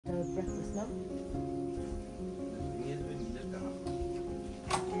no?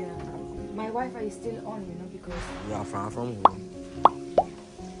 Yeah. My Wi-Fi is still on, you know, because... You are far from home.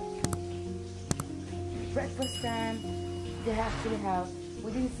 Breakfast time, they actually have...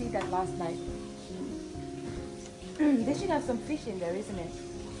 We didn't see that last night. They should have some fish in there, isn't it?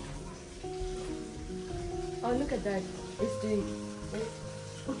 Oh, look at that. It's doing...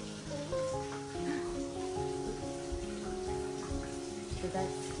 So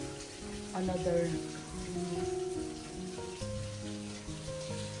that's another...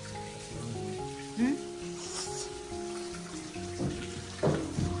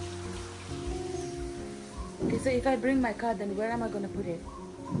 Okay, so if I bring my car, then where am I going to put it?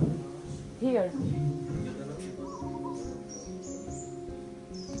 Here.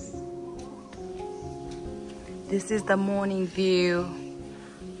 This is the morning view.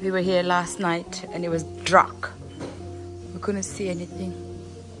 We were here last night and it was dark. We couldn't see anything.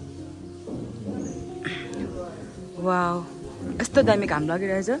 Wow. Yस्तो दामी घाम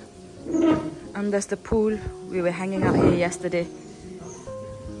लागिरहेछ. And that's the pool. We were hanging out here yesterday.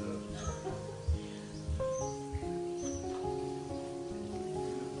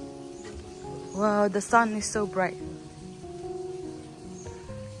 Wow, the sun is so bright.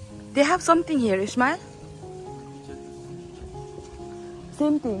 They have something here, Ismail.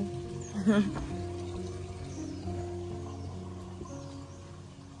 Same thing.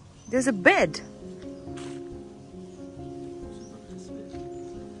 There's a bed.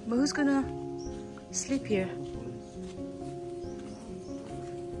 But who's gonna sleep here?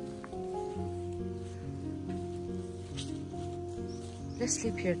 Let's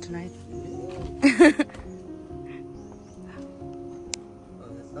sleep here tonight.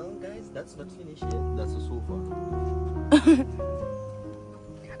 Oh, guys, that's not finished yet. That's a sofa.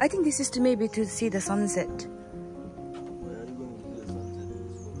 I think this is to maybe to see the sunset. Where are you going to see the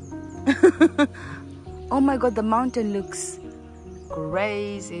sunset? Oh my god, the mountain looks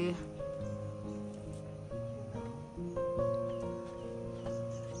crazy.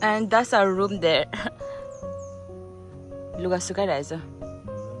 And that's our room there. Luga sukairaicha.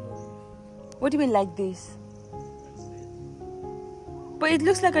 What do you mean like this? But it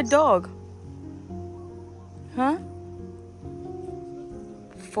looks like a dog. Huh?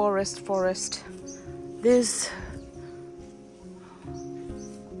 Forest. There's...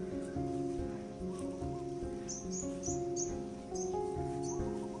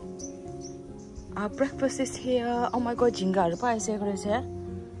 Our breakfast is here. Oh my god, jingaharu pa aiseko रहेछ यार.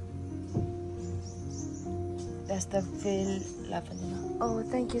 That's the veil lavender. Oh,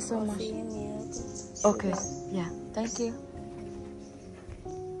 thank you so much. Okay, yeah, thank you.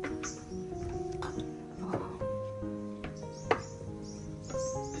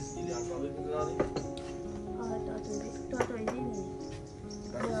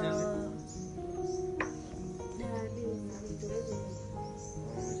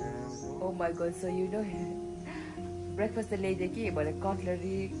 Oh my god, so you know breakfast ल्याइदिए कि भने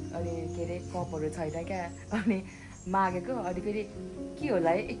cutlery अनि के रे कपहरु छैन क्या अनि मागेको अनि फेरि के होला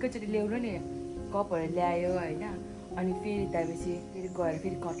है एकैचोटी ल्याउनु नि कपहरु ल्यायो हैन अनि फेरि त्यसपछि फेरि गएर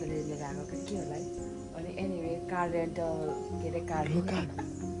फेरि कटलरी लिएर आएको के होला है अनि एनीवे कार रेन्टल के रे कार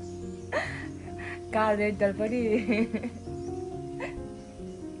रेन्टल पनि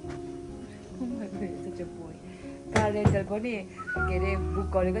कार रेन्टल पनि के रे बुक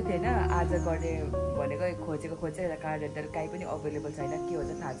गरेको थिएन आज गर्ने भनेको खोजेको कार रेन्टल काहीँ पनि अवेलेबल छैन के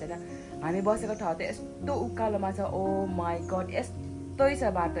हुन्छ थाहा छैन हामी बसेको ठाउँ त यस्तो उकालोमा छ ओ माई गड यस्तै छ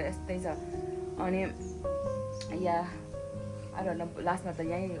बाटो यस्तै छ अनि या आई डोन्ट नो लास्टमा त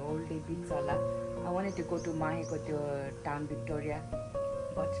यही होल डे बित्छ होला I wanted to go to माहेको त्यो town Victoria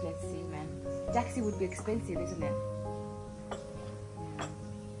but let's see म्यान taxi would be expensive isn't it?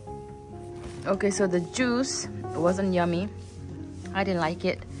 Okay, so the juice wasn't yummy. I didn't like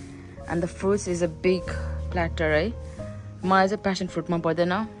it. And the fruits is a big platter, right? Mine is a passion fruit, my brother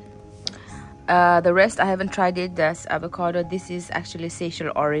now. The rest I haven't tried it. That's avocado. This is actually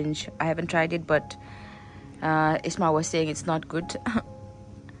Seychelles orange. I haven't tried it, but Isma was saying it's not good.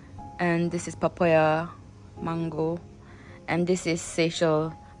 And this is papaya, mango, and this is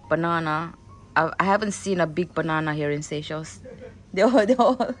Seychelles banana. I haven't seen a big banana here in Seychelles. They're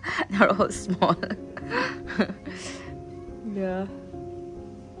all small. Yeah.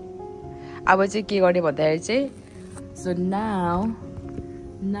 I was just about that. So now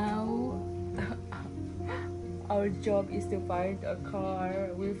our job is to find a car.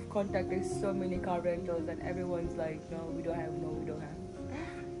 We've contacted so many car rentals and everyone's like, no, we don't have.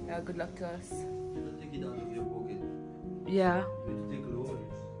 Good luck to us. Take it out of your pocket. Yeah.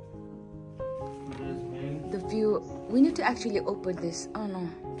 The view. We need to actually open this. Oh no.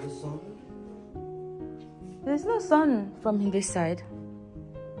 The sun? There's no sun from this side.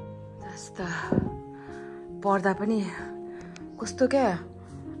 That's the पर्दा पनि कस्तो क्या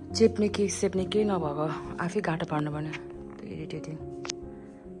चेप्ने के सेप्ने केही नभएको आफै गाटो पार्नु पर्ने इरिटेटिङ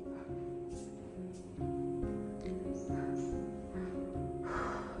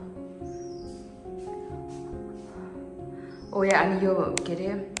ओ या अनि यो के अरे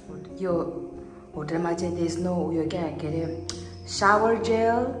यो होटलमा चाहिँ देयर इज नो उयो क्या के अरे shower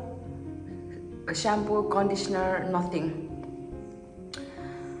gel shampoo conditioner nothing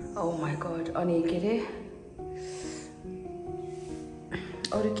oh my god अनि के अरे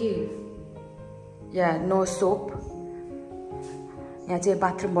अरु के या नो सोप यहाँ चाहिँ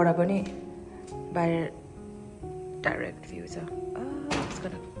बाथरुमबाट पनि बाहिर डाइरेक्ट भ्यू छ it's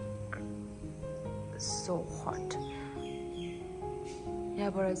gonna so hot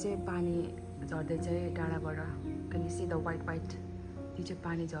यहाँबाट चाहिँ पानी झर्दैछ डाँडाबाट can you see the white यो चाहिँ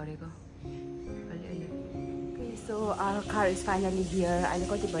पानी झरेको Okay, so our car is finally here. I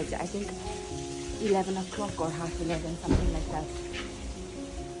got it, I think 11 o'clock or half 11, something like that.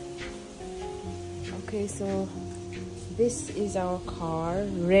 Okay, so this is our car,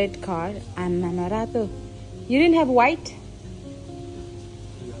 red car. And Manarato, you didn't have white?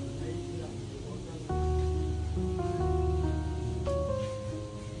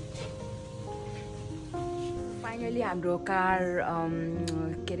 Finally, हाम्रो car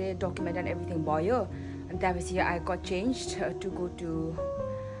के अरे document and everything भयो and त्यसपछि I got changed to go to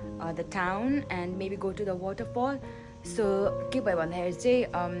the town and maybe go to the waterfall. So के भयो भन्दाखेरि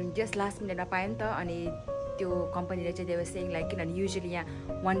चाहिँ just last minute मा पाएँ नि त अनि त्यो कम्पनीले चाहिँ they were saying like किनभने usually यहाँ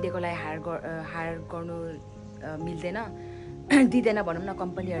one day को लागि hire गर्नु मिल्दैन दिदैन भनौँ न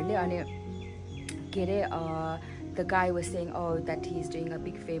कम्पनीहरूले अनि के अरे the guy was saying oh that he is doing a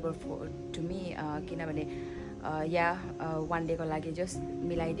big favor to me किनभने yeah one day को लागि just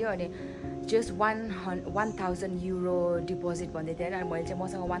मिलाइदियो अनि just 1,000 euro deposit भन्दै थियो अनि मैले चाहिँ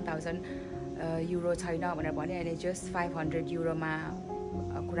मसँग 1,000 euro छैन भनेर भने अनि just 500 euro मा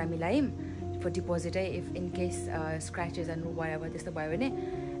कुरा मिलायौँ for deposit if in case scratches and whatever त्यस्तो भयो भने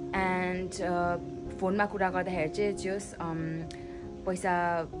and फोनमा कुरा गर्दाखेरि चाहिँ just पैसा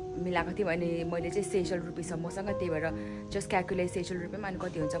मिलाएको थियौँ अनि मैले चाहिँ Seychelles रुपिस छ मसँग त्यही भएर just calculate Seychelles रुपियाँमा अनि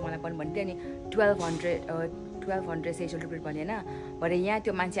कति हुन्छ मलाई पनि भन्थ्यो अनि 1200 Seychelles rupees भने हैन भरे यहाँ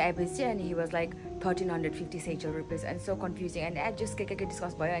त्यो मान्छे आएपछि चाहिँ अनि he was like 1350 Seychelles rupees and so confusing and I just के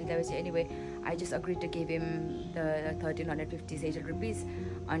डिस्कस भयो अनि त्यसपछि anyway I just agreed to give him the 1350 Seychelles rupees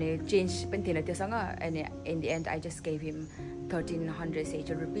अनि चेन्ज पनि थिएन त्योसँग and in the end I just gave him 1300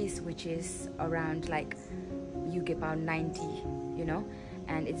 Seychelles rupees which is around like UK pound 90 you know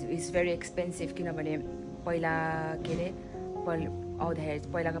and it's very expensive किनभने पहिला के रे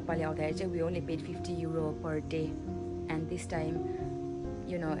पहिलाको पालि आउँदाखेरि चाहिँ we only paid 50 euro per day and this time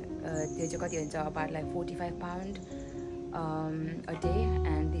you know त्यो चाहिँ कति हुन्छ about like 45 pound a day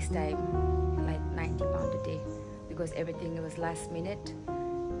and this time like 90 pound a day because everything was last minute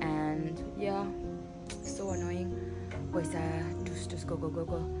and yeah so annoying पैसा टुस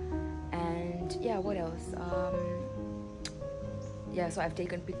go and yeah what else yeah so I've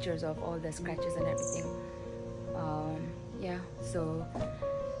taken pictures of all the scratches and everything yeah so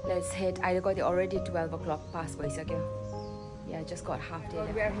let's head I got already 12 o'clock past bhaisakyo yeah just got half day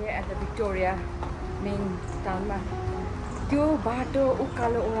we are here at the Victoria main town ma tyo bato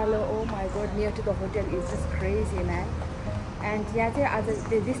ukalo oralo oh my god near to the hotel is just crazy man and yeah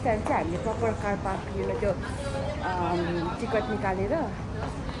this time चाहिँ हामीले proper car park you know त्यो ticket निकालेर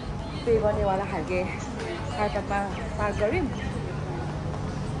पे गर्ने वाला खालके car park मा park गर्यौं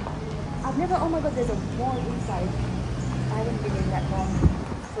I've never oh my god there's a mall inside I haven't been in that long.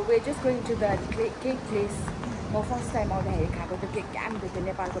 So we're just going to the cake place. My first time out there, I got the cake and the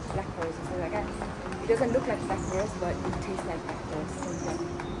Nepal got black forest and stuff like that. It doesn't look like black forest, but it tastes like black forest. So yeah.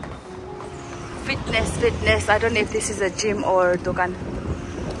 Fitness. I don't know if this is a gym or dokan.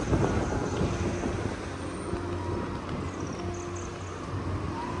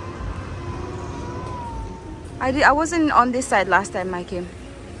 I wasn't on this side last time I came.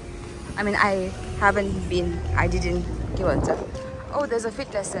 I mean, I haven't been. I didn't. Oh, there's a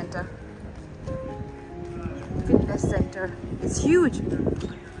fitness center. It's huge.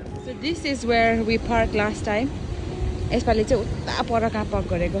 So this is where we parked last time. And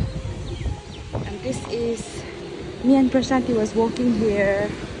this is me and Prashanti was walking here.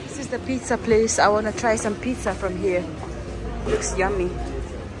 This is the pizza place. I want to try some pizza from here. Looks yummy.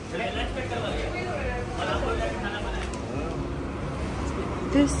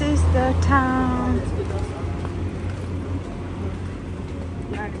 This is the town.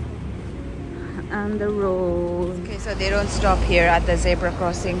 And the road. Okay, so they don't stop here at the zebra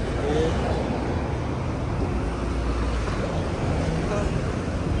crossing.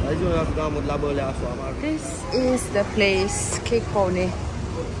 This is the place, Cake Pony.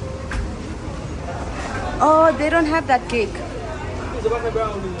 Oh, they don't have that cake.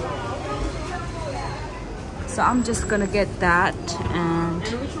 So I'm just gonna get that and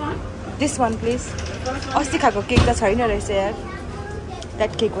this one, please. Ostikako cake, that's how you know I said.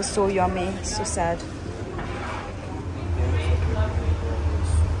 That cake was so yummy, so sad.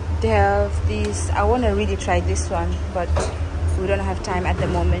 They have these. I want to really try this one, but we don't have time at the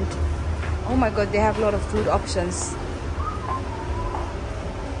moment. Oh my god, they have a lot of food options.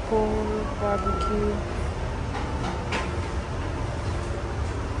 Pork, barbecue.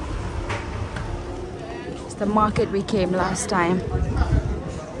 It's the market we came last time.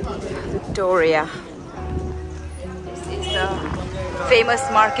 Victoria. This is the famous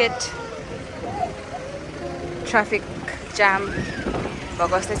market. Traffic jam.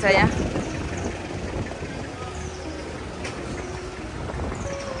 Bagus deh saya.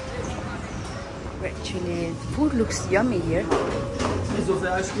 Actually, food looks yummy here.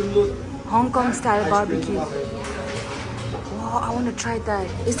 Hong Kong style barbecue. Wow, I want to try that.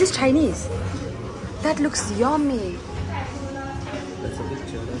 Is this Chinese? That looks yummy. That's a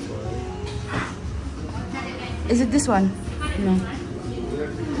picture, that's why. Is it this one? No.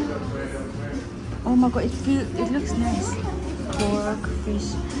 Oh my god, it looks nice. Pork,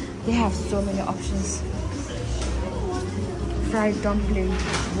 fish. They have so many options. Fried dumpling.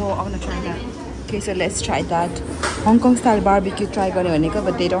 Whoa, I want to try that. Okay, so let's try that. Hong Kong style barbecue try gone,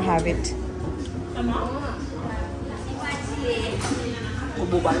 but they don't have it.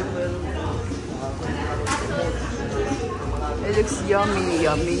 It looks yummy,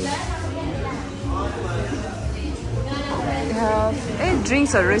 yummy. They have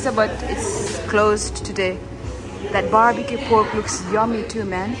drinks or razor, but it's closed today. That barbecue pork looks yummy too,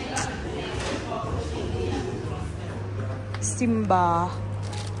 man. Simba.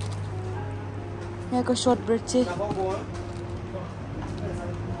 Yeah, go shortbread too.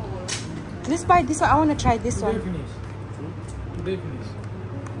 Let's buy this one. I want to try this one. Today finish.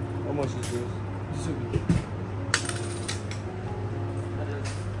 How much is this? This will be.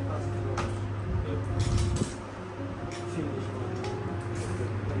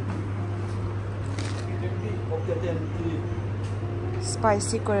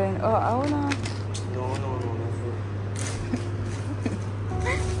 Spicy Korean. Oh, I wanna. No,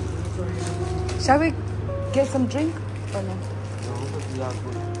 that's good. Shall we get some drink or no?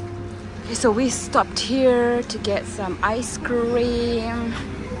 Okay, so we stopped here to get some ice cream.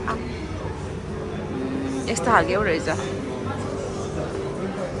 Extra harga berapa?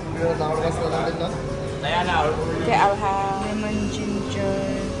 Okay, I'll have lemon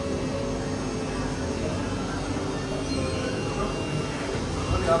ginger.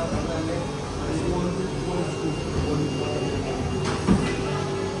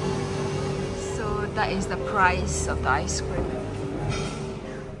 So that is the price of the ice cream.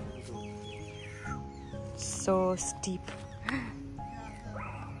 So steep.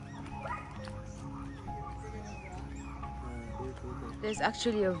 There's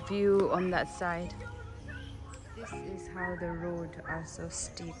actually a view on that side. This is how the road are so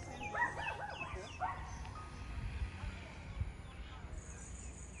steep.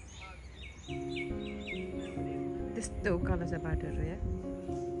 This two colors about it, yeah?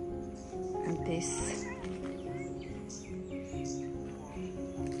 And this.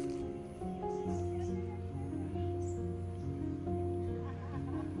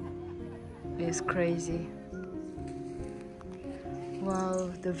 It's crazy. Wow,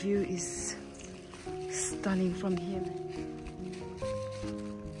 the view is stunning from here.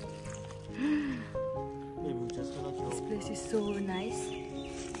 This place is so nice.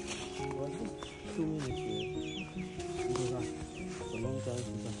 2 minutes here.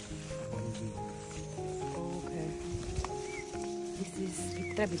 Okay. This is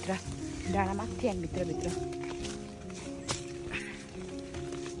Bitra. Dalam artian Bitra.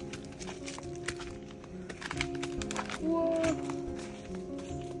 Whoa.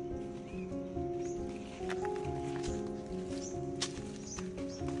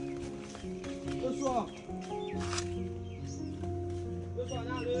 Oh.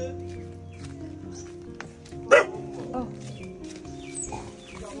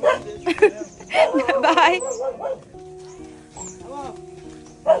 Bye.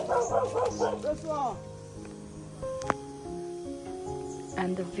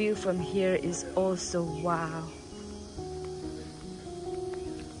 And the view from here is also wow.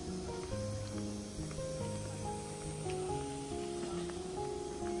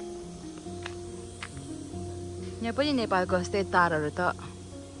 यहाँ पनि नेपालको जस्तै तारहरू त,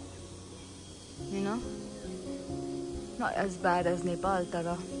 you know, not as bad as Nepal,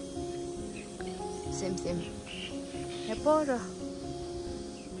 तर same. यहाँ पर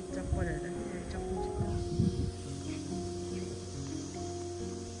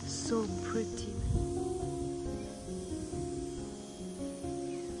so pretty.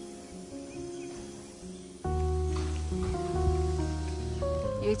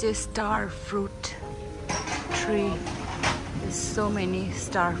 It's a star fruit tree. There's so many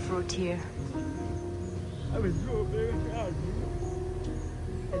star fruit here.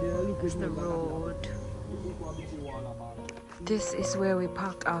 It's the road. This is where we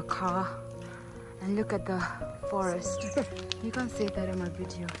parked our car. And look at the forest. You can't see that in my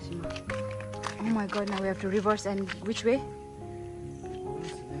video, Shima. Oh my god, now we have to reverse, and which way?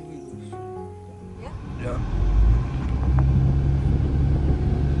 Yeah.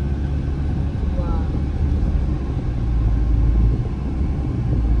 Wow.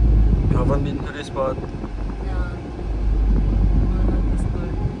 You haven't been to this spot? No. Not this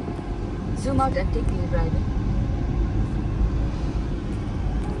part. Zoom out and take me driving.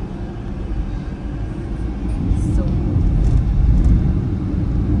 So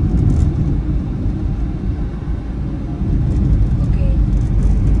okay.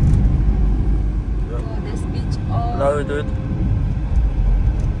 Yeah. Oh, this beach. Oh. Now we do it.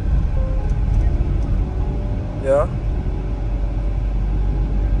 Yeah.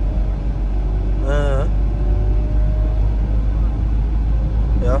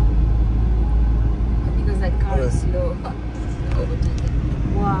 Yeah. Because that car is slow. Overtaken.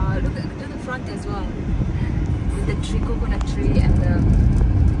 Wow, look at the front as well. With the tree, coconut tree, and the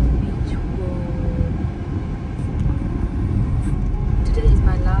beach. Whoa. Today is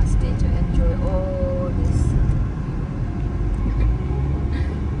my last day to enjoy all this.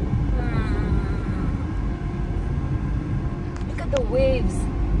 Look at the waves.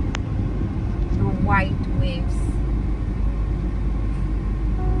 The white waves.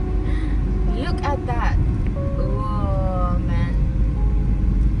 Look at that. Oh man.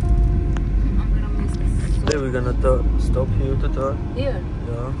 I'm gonna miss this so. Hey, we're gonna stop here to talk. Here.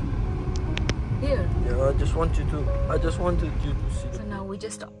 Yeah. Here. Yeah, I just wanted you to see. So now we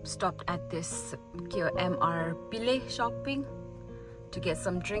just stopped at this MR Pile shopping to get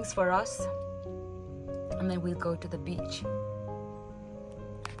some drinks for us. And then we'll go to the beach.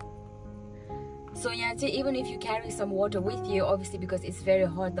 So yeah, so even if you carry some water with you, obviously because it's very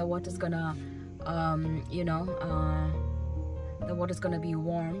hot, the water's gonna, the water's gonna be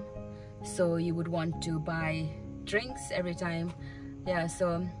warm. So you would want to buy drinks every time. Yeah,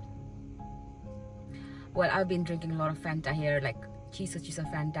 so, well, I've been drinking a lot of Fanta here, like chisa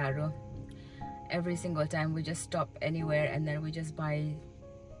Fanta. Every single time we just stop anywhere and then we just buy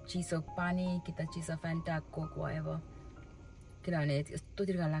chiso pani, kita chisa Fanta, Coke, whatever. Kinane, यस्तो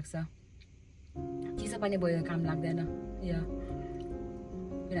तिर्खा लाग्छ. चिसो पानी बोकेको काम लाग्दैन. Yeah.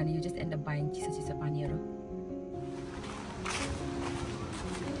 किनभने you just end up buying चिसो पानीहरु.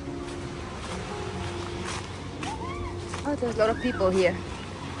 Oh, there's a lot of people here.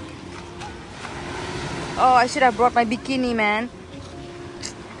 Oh, I should have brought my bikini, man.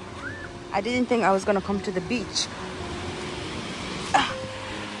 I didn't think I was gonna come to the beach.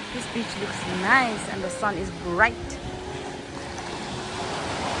 This beach looks nice and the sun is bright.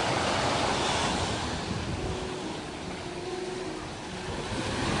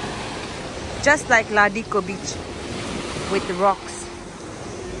 Just like Ladiko Beach with the rocks.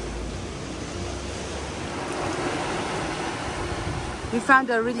 We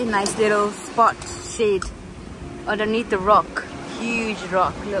found a really nice little spot, shade, underneath the rock. Huge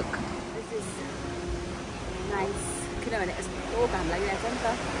rock, look. This is nice.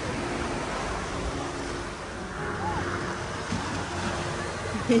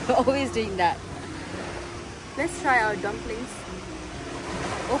 You're always doing that. Let's try our dumplings.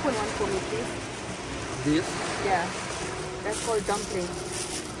 Open one for me, please. This? Yeah, that's called dumpling.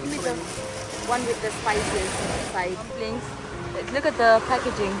 Give me the one with the spices inside. Dumplings. Look at the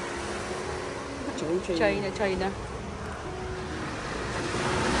packaging. China.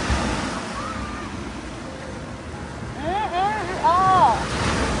 Oh.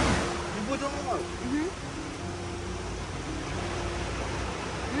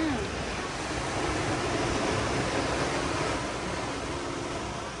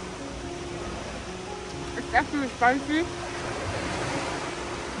 It's actually spicy.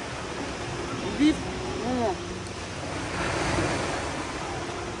 Beef.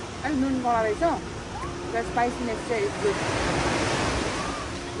 And the spiciness there is good.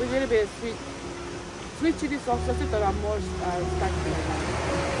 With a little bit of sweet. Sweet chili sauce, but more spicy.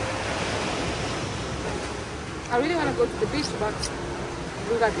 I really want to go to the beach, but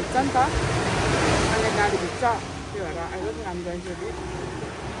we got the Santa and then got the beach. I don't think I'm going to the beach.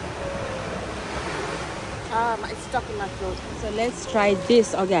 It's stuck in my throat. So let's try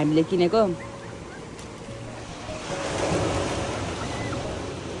this. Okay, I'm licking it.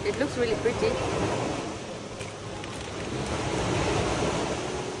 It looks really pretty.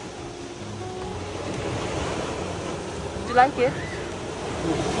 Do you like it?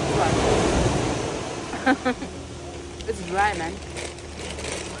 It's dry, man.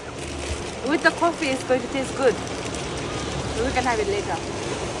 With the coffee, it's going to taste good. So we can have it later.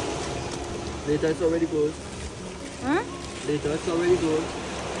 Later, it's already good. Huh? Later, it's already good.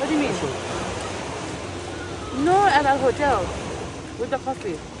 What do you mean? No, at our hotel. With the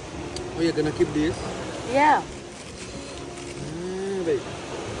coffee. Oh, you're gonna keep this? Yeah. Wait.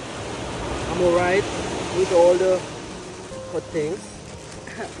 I'm alright with all the hot things.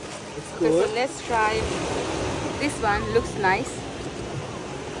 It's good. Okay, so let's try. This one looks nice.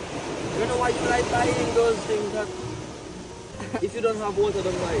 I don't know why you like buying those things that if you don't have water,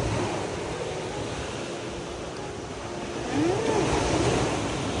 don't buy it.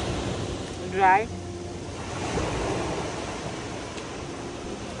 Dry.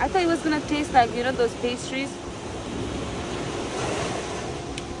 I thought it was gonna taste like, you know, those pastries,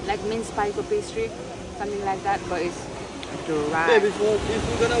 like mince pie or pastry, something like that, but it's dry. Hey, if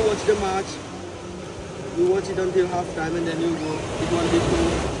you're gonna watch the match, you watch it until half time and then you go. It won't be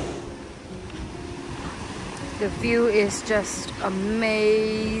cool. The view is just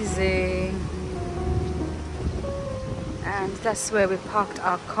amazing, and that's where we parked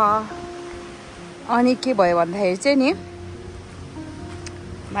our car. अनि के भयो भन्दाखेरि चाहिँ नि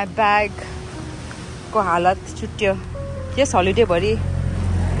my bag को हालत छुट्यो. Yes holiday भरि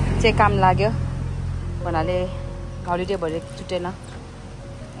चाहिँ काम लाग्यो भन्नाले हलिडे भरि छुटेन.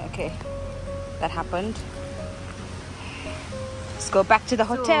 Okay, that happened. Let's go back to the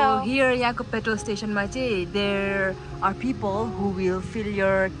hotel. So, here यहाँको petrol station मा चाहिँ there are people who will fill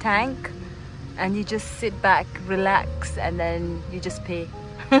your tank and you just sit back, relax, and then you just pay.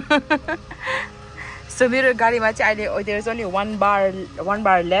 So मेरो गाडीमा चाहिँ अहिले there's only one bar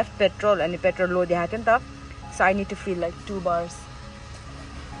left petrol and the petrol low देखाएको थियो नि त. So I need to fill like 2 bars.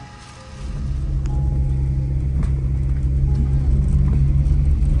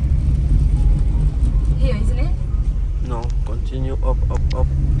 Here, isn't it? No, continue up,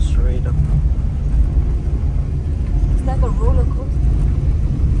 straight up. It's like a roller coaster.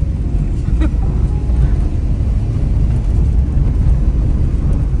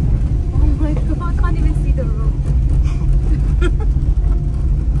 Oh my god, I can't even see the road.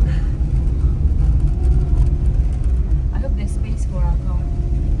 I hope there's space for our car.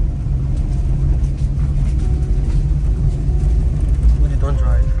 Woody, don't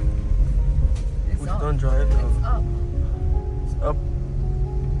drive. It's Woody, up. don't drive. It's up. It's up.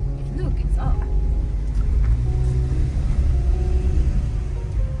 Look, it's up.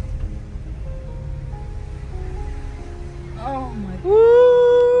 Oh my god.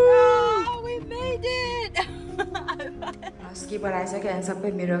 Oh, we made it! Skip आइसक्यो and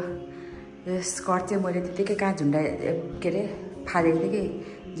सबै मेरो skirt चाहिँ मैले त्यतिकै कहाँ झुन्डाए के अरे फालेको थिएँ कि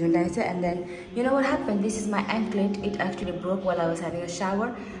झुन्डाएछ. And then you know what happened? This is my anklet. It actually broke while I was having a shower.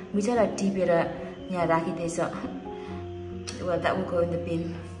 बिचरा टिपेर यहाँ राखिदिएछ. Well, that will go in the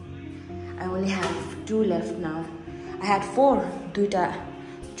bin. I only have 2 left now. I had 4. Duita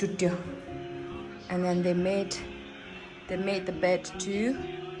chutyo. And then they made the bed too.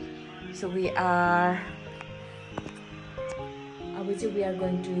 So we are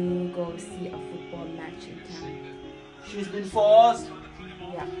going to go see a football match in town. She's been forced.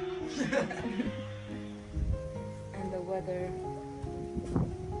 Yeah. And the weather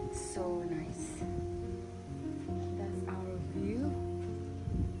is so nice. That's our view.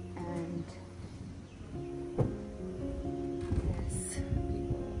 And yes,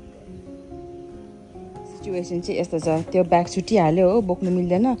 situation चाहिँ यस्तो छ. त्यो bag छुटिहाल्यो हो, बोक्नु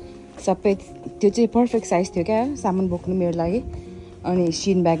मिल्दैन. सबै त्यो चाहिँ पर्फेक्ट साइज थियो क्या सामान बोक्नु मेरो लागि. अनि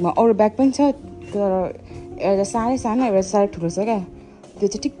सिन ब्यागमा अरू ब्याग पनि छ तर एउटा साह्रै सानो एउटा साह्रै ठुलो छ क्या. त्यो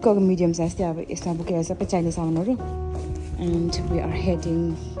चाहिँ ठिक्कको मिडियम साइज थियो. अब यसमा बोकेर सबै चाहिने सामानहरू. And we are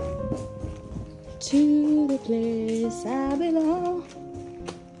heading to the place I belong.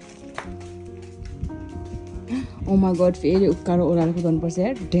 Oh my god, फेरि उकालो ओह्रालो कुदाउनुपर्छ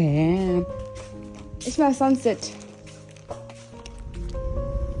यार. Damn. It's my sunset.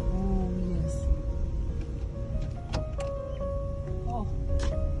 Yes. Oh.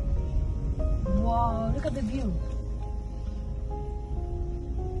 Wow, look at the view.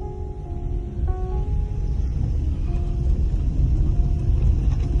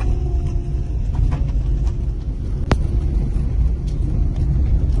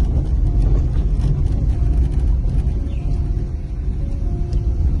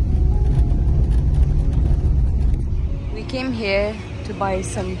 here to buy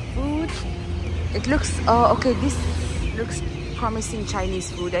some food. It looks okay. This looks promising Chinese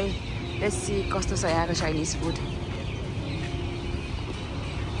food. Eh? Let's see costo sa Chinese food.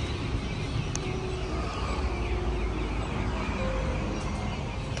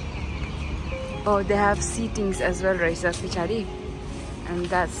 Oh, they have seatings as well, right? That's pichari, and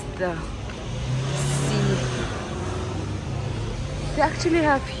that's the sea. They actually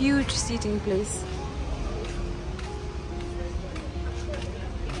have huge seating place.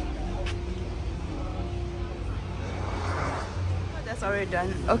 That's already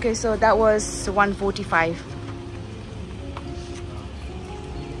done. Okay, so that was 145.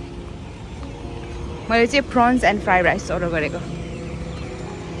 मैले चाहिँ prawns and fried rice order गरेको.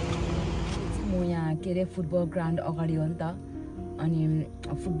 म यहाँ के रे football ground अगाडि हो नि त, अनि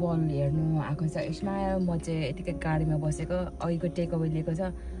फुटबल हेर्नु आएको छ यसमा. म चाहिँ यतिकै गाडीमा बसेको, अघिको टेक अवे लिएको छ.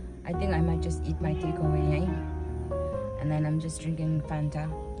 I think I might just eat my takeaway यहीँ, and then I'm just drinking Fanta.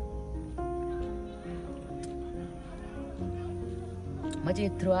 म चाहिँ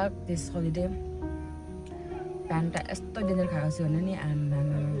throughout this holiday Fanta यस्तो डिनर खाएको छु भने नि,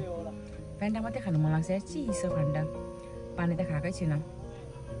 Fanta मात्रै खानु मन लाग्छ. चिसो Fanta, पानी त खाएकै छैन.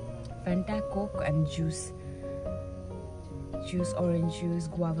 Fanta, Coke and juice, orange juice,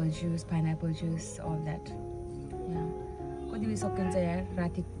 guava juice, pineapple juice, all that. Yeah. कति बेला सकिन्छ यार,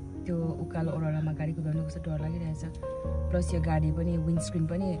 राति त्यो उकालो ओह्रालोमा गाडी कुदाउनु कस्तो डर लागिरहेछ. प्लस यो गाडी पनि विन्डस्क्रिन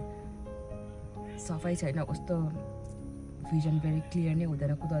पनि सफाइ छैन, कस्तो भिजन भेरी क्लियर नै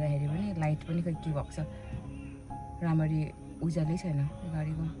हुँदैन कुदाउँदाखेरि पनि. लाइट पनि खै के भएको छ, राम्ररी उज्यालै छैन यो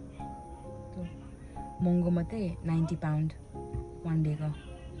गाडीको. महँगो मात्रै 90 पाउन्ड one day को.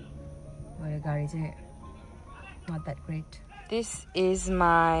 गाडी चाहिँ not that great. This is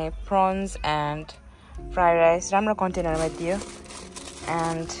my prawns and fried rice. राम्रो कन्टेनरमा दियो.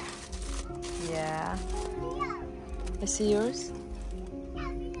 And yeah, let's see yours.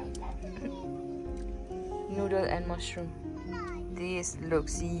 Noodle and mushroom. This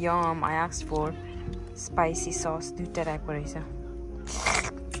looks yum. I asked for spicy sauce. दुईटा टाइपको रहेछ.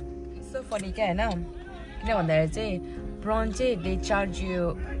 So funny क्या हैन? किन भन्दाखेरि चाहिँ prawn चाहिँ they charge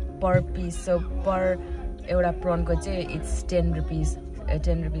you per piece. So per एउटा prawn को चाहिँ it's 10 rupees.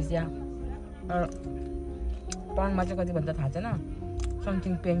 10 rupees yeah. Prawn मा चाहिँ कति भन्दा थाहा छैन.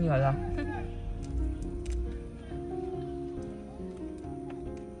 Something penny होला.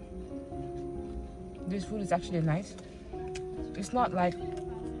 This food is actually nice. It's not like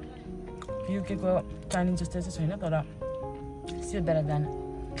UK को Chinese जस्तो चाहिँ छैन, तर still better than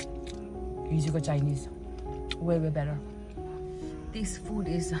usual Chinese. Way better. This food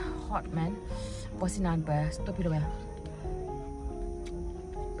is hot, man. पसिना भयो, यस्तो पिरो भयो.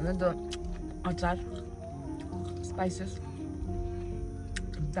 And the अचार, spices,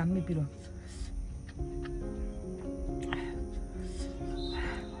 दामी पिरो.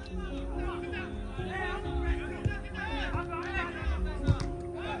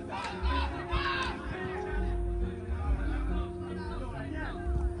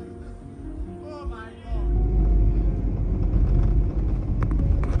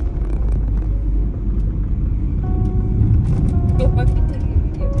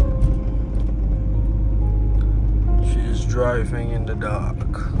 She's driving in the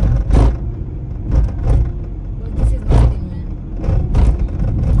dark. Well, this is nothing, man.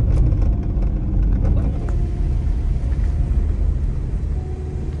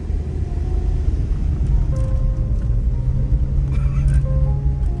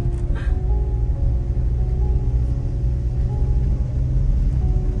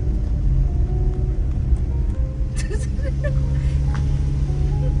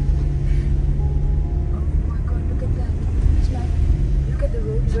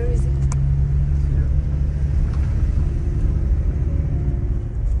 Where is it?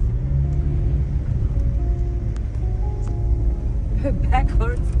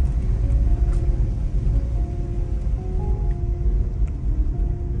 Backwards.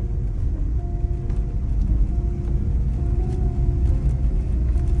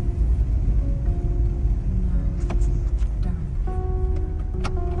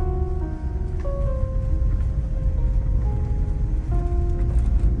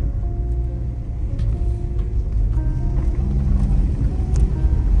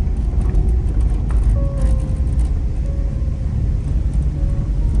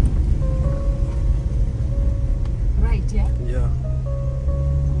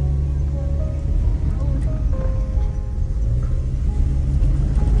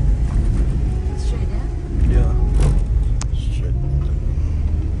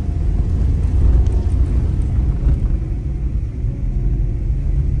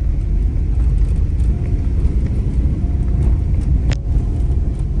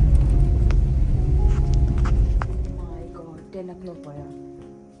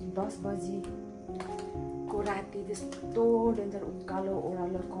 10 बजी को राति त्यस्तो डेन्जर उकालो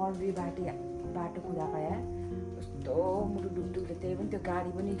ओह्रालो कर्वी बाटो कुदाएको यार कस्तो मुटु डुकडुकले त्यही पनि त्यो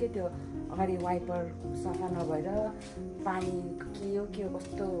गाडी पनि के त्यो अगाडि वाइपर सफा नभएर पानी के हो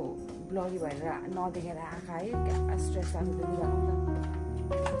कस्तो ब्लरी भएर नदेखेर आँखा है क्या स्ट्रेस लाग्छ त्यो बिगार्नु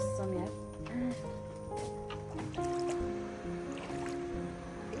त कसम यार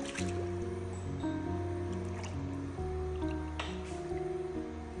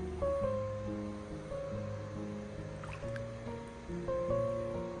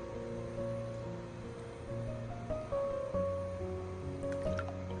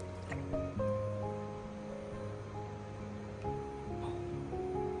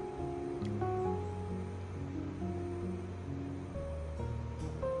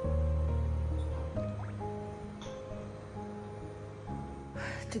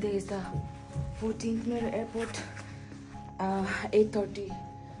Today is the 14th Mirror Airport, 8:30.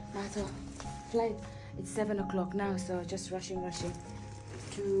 Now the flight, it's 7 o'clock now, so just rushing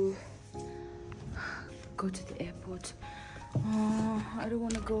to go to the airport. I don't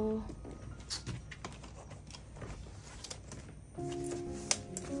want to go.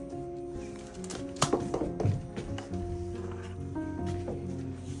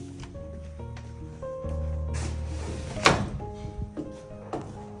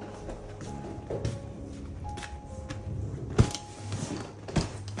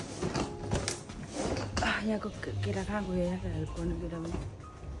 यहाँको केटा कहाँ गयो यहाँ हेल्प गर्नु केटा पनि